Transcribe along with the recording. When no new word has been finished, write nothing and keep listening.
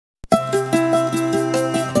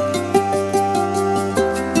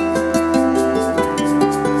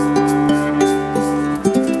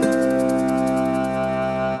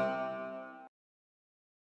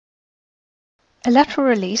A lateral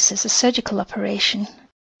release is a surgical operation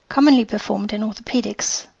commonly performed in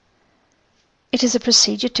orthopedics. It is a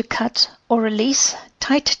procedure to cut or release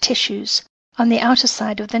tight tissues on the outer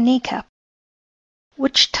side of the kneecap,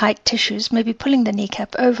 which tight tissues may be pulling the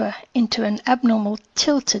kneecap over into an abnormal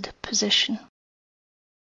tilted position.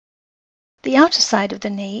 The outer side of the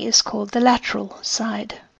knee is called the lateral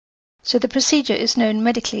side, so the procedure is known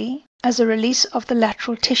medically as a release of the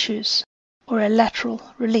lateral tissues, or a lateral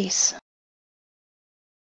release.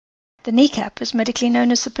 The kneecap is medically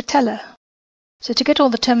known as the patella, so to get all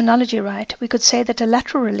the terminology right, we could say that a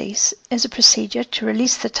lateral release is a procedure to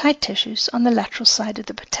release the tight tissues on the lateral side of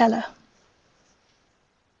the patella.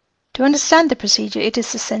 To understand the procedure, it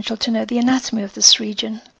is essential to know the anatomy of this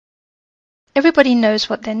region. Everybody knows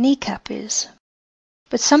what their kneecap is,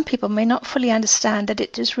 but some people may not fully understand that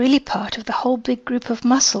it is really part of the whole big group of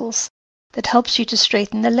muscles that helps you to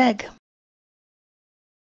straighten the leg.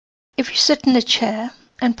 If you sit in a chair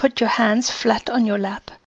and put your hands flat on your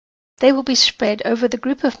lap, they will be spread over the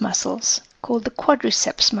group of muscles called the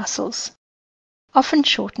quadriceps muscles, often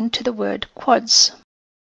shortened to the word quads.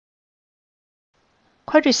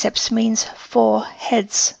 Quadriceps means 4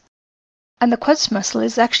 heads, and the quads muscle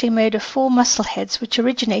is actually made of 4 muscle heads which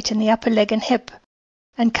originate in the upper leg and hip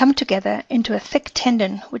and come together into a thick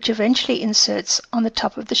tendon which eventually inserts on the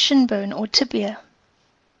top of the shin bone or tibia.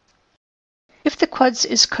 If the quads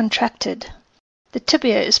is contracted, the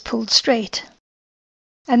tibia is pulled straight,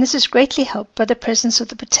 and this is greatly helped by the presence of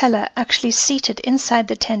the patella actually seated inside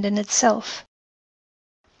the tendon itself.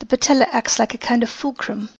 The patella acts like a kind of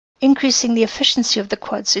fulcrum, increasing the efficiency of the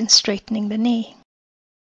quads in straightening the knee.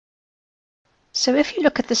 So if you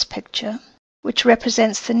look at this picture, which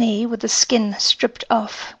represents the knee with the skin stripped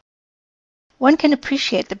off, one can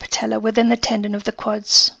appreciate the patella within the tendon of the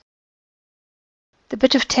quads. The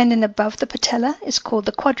bit of tendon above the patella is called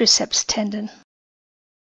the quadriceps tendon,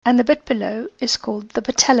 and the bit below is called the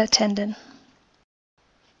patellar tendon.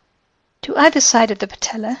 To either side of the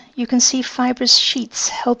patella, you can see fibrous sheets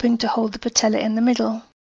helping to hold the patella in the middle.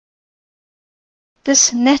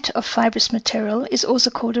 This net of fibrous material is also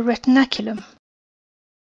called a retinaculum.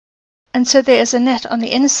 And so there is a net on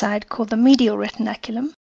the inner side called the medial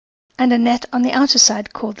retinaculum, and a net on the outer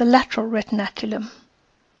side called the lateral retinaculum.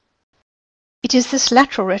 It is this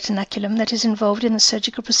lateral retinaculum that is involved in the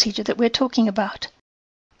surgical procedure that we're talking about.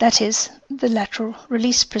 That is, the lateral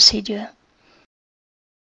release procedure.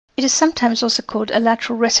 It is sometimes also called a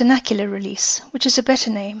lateral retinacular release, which is a better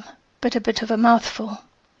name, but a bit of a mouthful.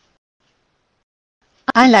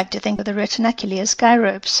 I like to think of the retinaculi as guy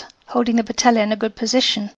ropes, holding the patella in a good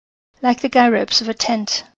position, like the guy ropes of a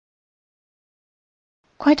tent.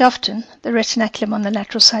 Quite often, the retinaculum on the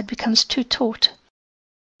lateral side becomes too taut,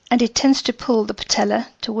 and it tends to pull the patella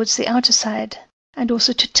towards the outer side, and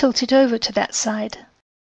also to tilt it over to that side.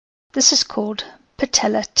 This is called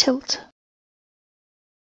Patellar Tilt.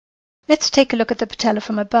 Let's take a look at the patella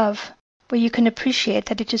from above, where you can appreciate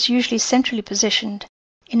that it is usually centrally positioned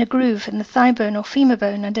in a groove in the thigh bone or femur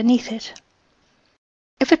bone underneath it.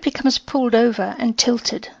 If it becomes pulled over and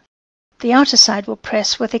tilted, the outer side will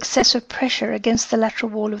press with excessive pressure against the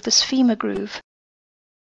lateral wall of this femur groove,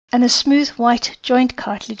 and the smooth white joint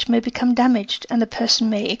cartilage may become damaged and the person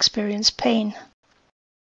may experience pain.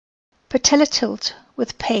 Patellar tilt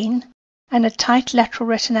with pain and a tight lateral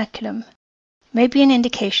retinaculum may be an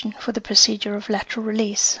indication for the procedure of lateral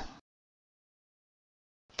release.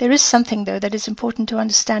 There is something, though, that is important to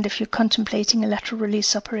understand if you're contemplating a lateral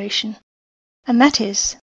release operation, and that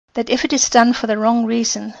is that if it is done for the wrong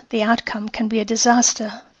reason, the outcome can be a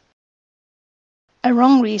disaster. A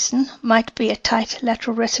wrong reason might be a tight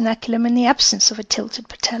lateral retinaculum in the absence of a tilted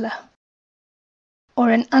patella, or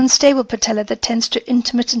an unstable patella that tends to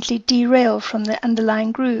intermittently derail from the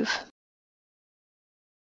underlying groove.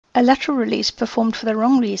 A lateral release performed for the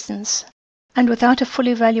wrong reasons, and without a full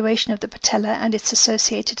evaluation of the patella and its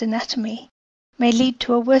associated anatomy, may lead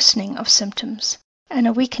to a worsening of symptoms and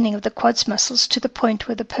a weakening of the quads muscles to the point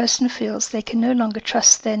where the person feels they can no longer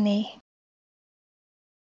trust their knee.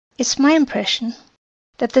 It's my impression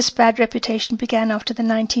that this bad reputation began after the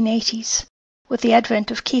 1980s, with the advent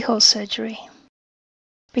of keyhole surgery,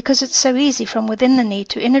 because it's so easy from within the knee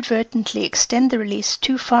to inadvertently extend the release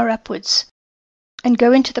too far upwards and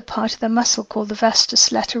go into the part of the muscle called the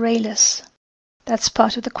vastus lateralis. That's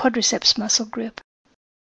part of the quadriceps muscle group.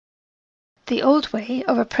 The old way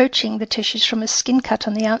of approaching the tissues from a skin cut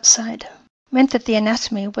on the outside meant that the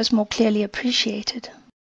anatomy was more clearly appreciated.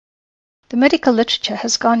 The medical literature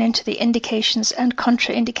has gone into the indications and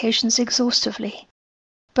contraindications exhaustively,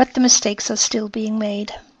 but the mistakes are still being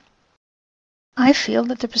made. I feel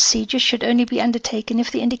that the procedure should only be undertaken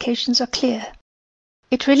if the indications are clear,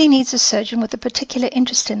 It really needs a surgeon with a particular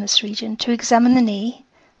interest in this region to examine the knee,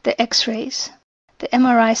 the X-rays, the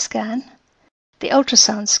MRI scan, the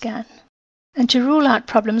ultrasound scan, and to rule out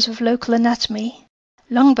problems of local anatomy,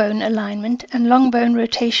 long bone alignment, and long bone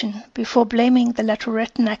rotation before blaming the lateral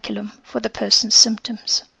retinaculum for the person's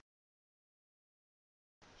symptoms.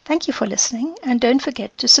 Thank you for listening, and don't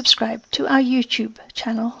forget to subscribe to our YouTube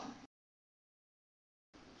channel.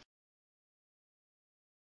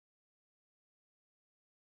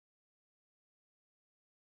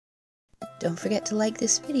 Don't forget to like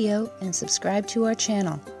this video and subscribe to our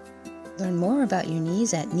channel. Learn more about your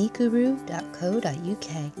knees at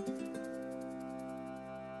kneeguru.co.uk.